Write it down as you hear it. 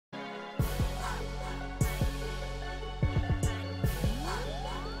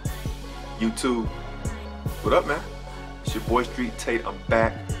YouTube. What up, man? It's your boy Street Tate. I'm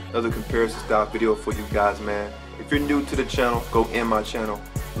back. Another comparison style video for you guys, man. If you're new to the channel, go in my channel.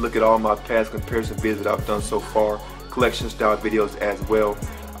 Look at all my past comparison videos that I've done so far. Collection style videos as well.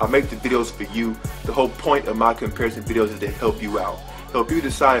 I make the videos for you. The whole point of my comparison videos is to help you out. Help you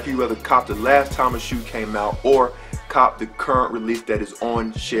decide if you rather cop the last time a shoe came out or cop the current release that is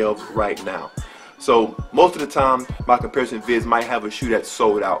on shelves right now. So most of the time my comparison vids might have a shoe that's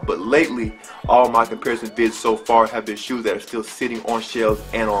sold out, but lately all my comparison vids so far have been shoes that are still sitting on shelves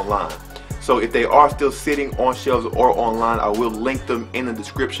and online. So if they are still sitting on shelves or online, I will link them in the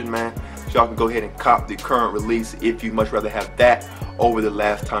description, man, so y'all can go ahead and cop the current release if you much rather have that over the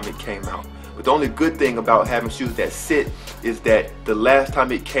last time it came out. But the only good thing about having shoes that sit is that the last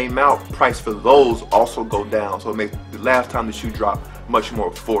time it came out, price for those also go down, so it makes the last time the shoe drop much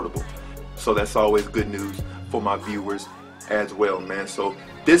more affordable. So that's always good news for my viewers as well, man. So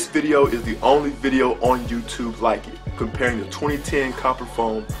this video is the only video on YouTube like it, comparing the 2010 Copper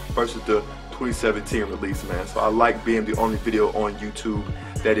Foam versus the 2017 release, man. So I like being the only video on YouTube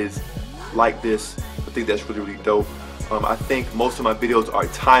that is like this. I think that's really dope. I think most of my videos are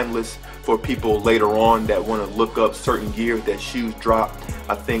timeless for people later on that want to look up certain years that shoes drop.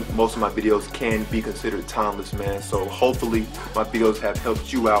 I think most of my videos can be considered timeless, man. So hopefully my videos have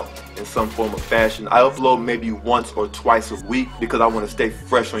helped you out in some form of fashion. I upload maybe once or twice a week because I want to stay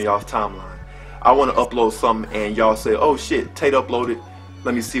fresh on y'all's timeline. I want to upload something and y'all say, oh shit, Tate uploaded,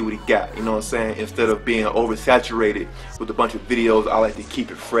 let me see what he got, you know what I'm saying? Instead of being oversaturated with a bunch of videos, I like to keep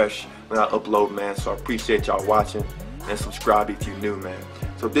it fresh when I upload, man. So I appreciate y'all watching, and subscribe if you're new, man.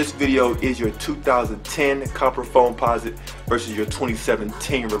 So this video is your 2010 Copper Foamposite versus your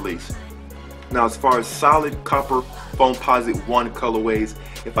 2017 release. Now, as far as solid Copper Foamposite One colorways,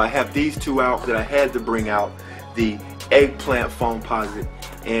 if I have these two out, then I had to bring out the Eggplant Foamposite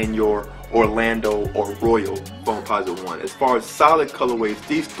and your Orlando or Royal Foamposite One. As far as solid colorways,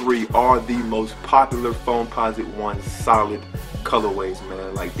 these three are the most popular Foamposite One solid colorways,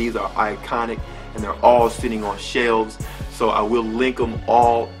 man. Like, these are iconic and they're all sitting on shelves. So I will link them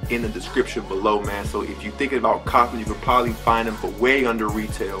all in the description below, man. So if you're thinking about copying, you can probably find them for way under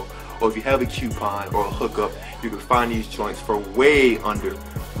retail. Or if you have a coupon or a hookup, you can find these joints for way under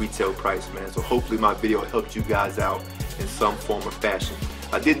retail price, man. So hopefully my video helped you guys out in some form or fashion.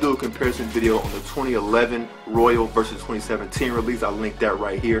 I did do a comparison video on the 2011 Royal versus 2017 release. I'll link that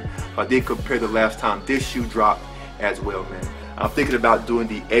right here. I did compare the last time this shoe dropped as well, man. I'm thinking about doing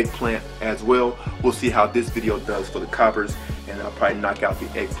the Eggplant as well. We'll see how this video does for the coppers, and I'll probably knock out the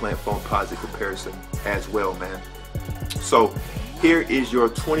Eggplant Foamposite comparison as well, man. So here is your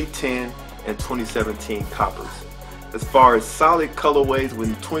 2010 and 2017 coppers. As far as solid colorways, when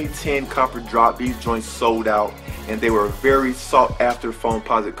 2010 copper dropped, these joints sold out, and they were a very sought after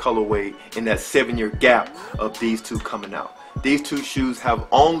Foamposite colorway in that 7-year gap of these two coming out. These two shoes have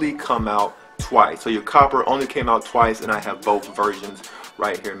only come out twice. So your copper only came out twice, and I have both versions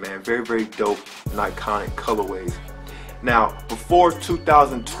right here, man. Very dope and iconic colorways. Now, before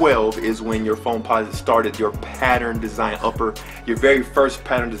 2012 is when your Foamposite started your pattern design upper. Your very first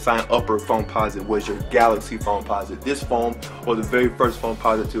pattern design upper Foamposite was your Galaxy Foamposite. This foam was the very first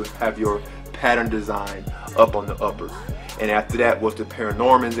Foamposite to have your pattern design up on the upper. And after that was the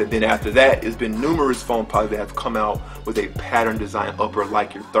Paranormans, and then after that it's been numerous Foamposites that have come out with a pattern design upper,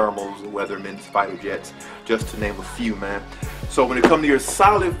 like your Thermals, Weathermen, Spider Jets, just to name a few, man. So when it comes to your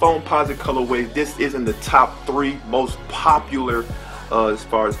solid Foamposite colorways, this is in the top 3 most popular as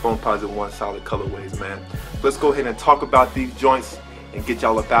far as Foamposite One solid colorways, man. Let's go ahead and talk about these joints and get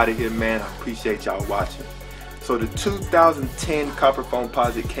y'all up out of here, man. I appreciate y'all watching. So the 2010 Copper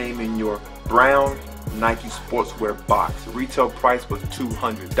Foamposite came in your brown Nike sportswear box. The retail price was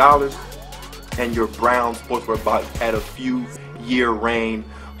 $200, and your brown sportswear box had a few year reign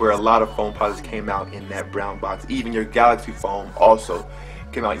where a lot of Foamposites came out in that brown box. Even your Galaxy Foam also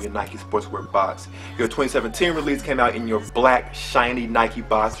came out in your Nike sportswear box. Your 2017 release came out in your black shiny Nike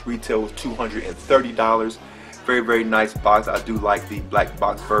box. Retail was $230. Very nice box. I do like the black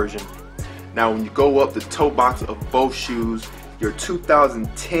box version. Now when you go up the toe box of both shoes, your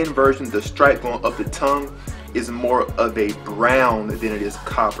 2010 version, the stripe going up the tongue, is more of a brown than it is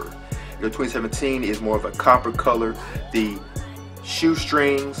copper. Your 2017 is more of a copper color. The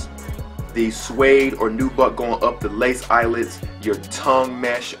shoestrings, the suede or nubuck going up the lace eyelets, your tongue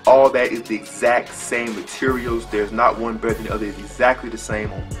mesh, all that is the exact same materials. There's not one better than the other. It's exactly the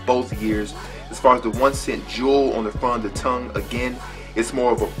same on both years. As far as the 1 cent jewel on the front of the tongue, again, it's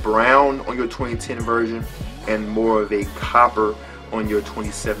more of a brown on your 2010 version and more of a copper on your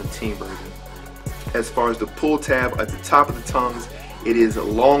 2017 version. As far as the pull tab at the top of the tongues, It is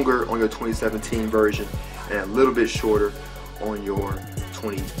longer on your 2017 version and a little bit shorter on your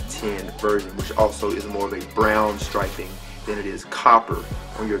 2010 version, which also is more of a brown striping than it is copper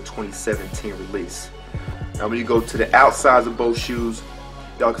on your 2017 release. Now when you go to the outsides of both shoes,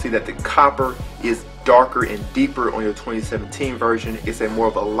 y'all can see that the copper is darker and deeper on your 2017 version. It's a more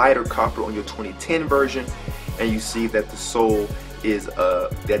of a lighter copper on your 2010 version, and you see that the sole is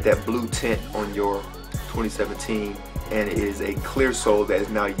that blue tint on your 2017, and it is a clear sole that is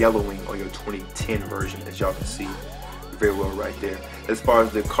now yellowing on your 2010 version, as y'all can see very well right there. As far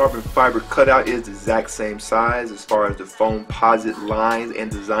as the carbon fiber cutout is the exact same size. As far as the Foamposite lines and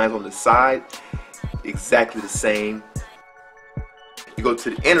designs on the side, exactly the same. You go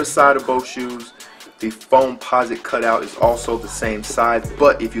to the inner side of both shoes, the Foamposite cutout is also the same size,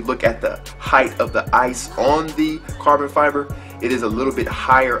 but if you look at the height of the ice on the carbon fiber, it is a little bit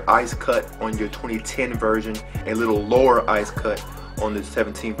higher ice cut on your 2010 version, a little lower ice cut on the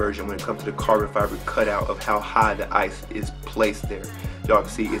 17 version when it comes to the carbon fiber cutout of how high the ice is placed there. Y'all can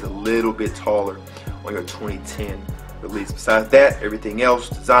see it's a little bit taller on your 2010 release. Besides that, everything else,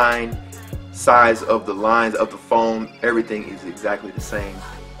 design, size of the lines of the foam, everything is exactly the same.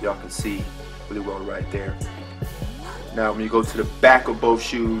 Y'all can see really well right there. Now when you go to the back of both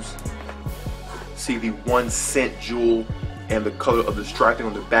shoes, see the 1 cent jewel and the color of the striping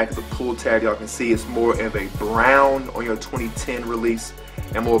on the back of the pull tab. Y'all can see it's more of a brown on your 2010 release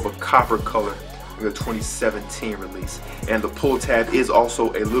and more of a copper color on your 2017 release. And the pull tab is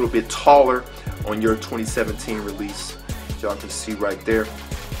also a little bit taller on your 2017 release. Y'all can see right there.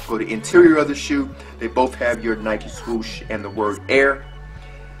 Go to the interior of the shoe. They both have your Nike swoosh and the word Air.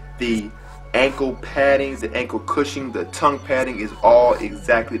 The ankle padding, the ankle cushioning, the tongue padding is all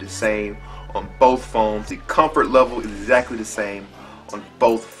exactly the same on both foams. The comfort level is exactly the same on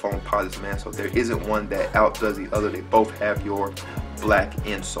both Foamposites, man. So there isn't one that outdoes the other. They both have your black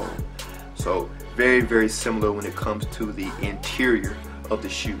insole. So very, very similar when it comes to the interior of the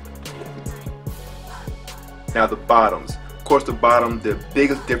shoe. Now the bottoms. Of course, the bottom, the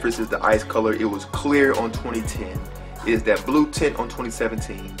biggest difference is the ice color. It was clear on 2010. It is that blue tint on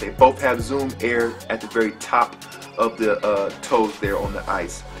 2017. They both have Zoom Air at the very top of the toes there on the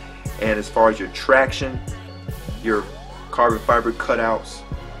ice. And as far as your traction, your carbon fiber cutouts,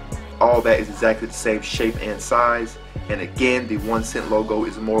 all that is exactly the same shape and size. And again, the 1 cent logo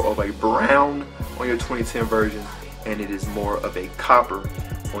is more of a brown on your 2010 version, and it is more of a copper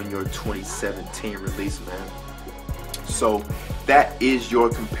on your 2017 release, man. So that is your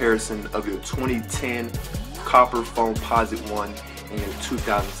comparison of your 2010 copper Foamposite One and your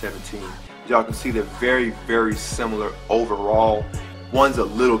 2017. Y'all can see they're very, very similar overall. One's a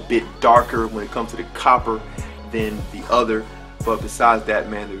little bit darker when it comes to the copper than the other, but besides that,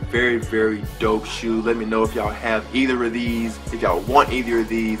 man, they're very, very dope shoe. Let me know if y'all have either of these, if y'all want either of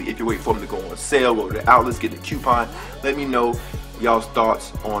these, if you're waiting for them to go on sale, go to the outlets, get the coupon. Let me know y'all's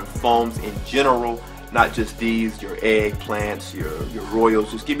thoughts on foams in general, not just these, your Eggplants, your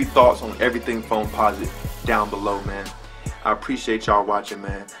Royals. Just give me thoughts on everything Foamposite down below, man. I appreciate y'all watching,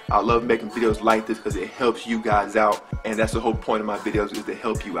 man. I love making videos like this because it helps you guys out, and that's the whole point of my videos, is to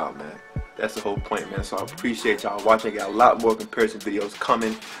help you out, man. That's the whole point, man. So I appreciate y'all watching. I got a lot more comparison videos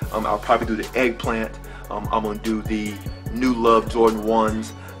coming. I'll probably do the Eggplant. I'm gonna do the New Love Jordan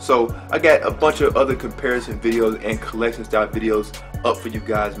 1s. So I got a bunch of other comparison videos and collection style videos up for you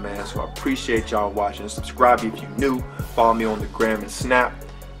guys, man. So I appreciate y'all watching. Subscribe if you're new. Follow me on the gram and Snap.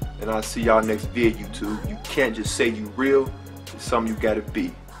 And I'll see y'all next video, YouTube. You can't just say you real. It's something you gotta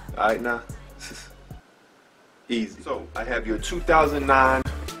be. Alright now? Easy. So I have your 2009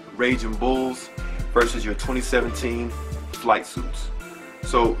 Raging Bulls versus your 2017 Flight Suits.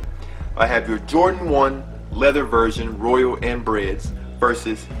 So I have your Jordan 1 leather version, Royal and Breads,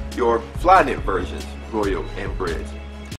 versus your Flyknit versions, Royal and Breads.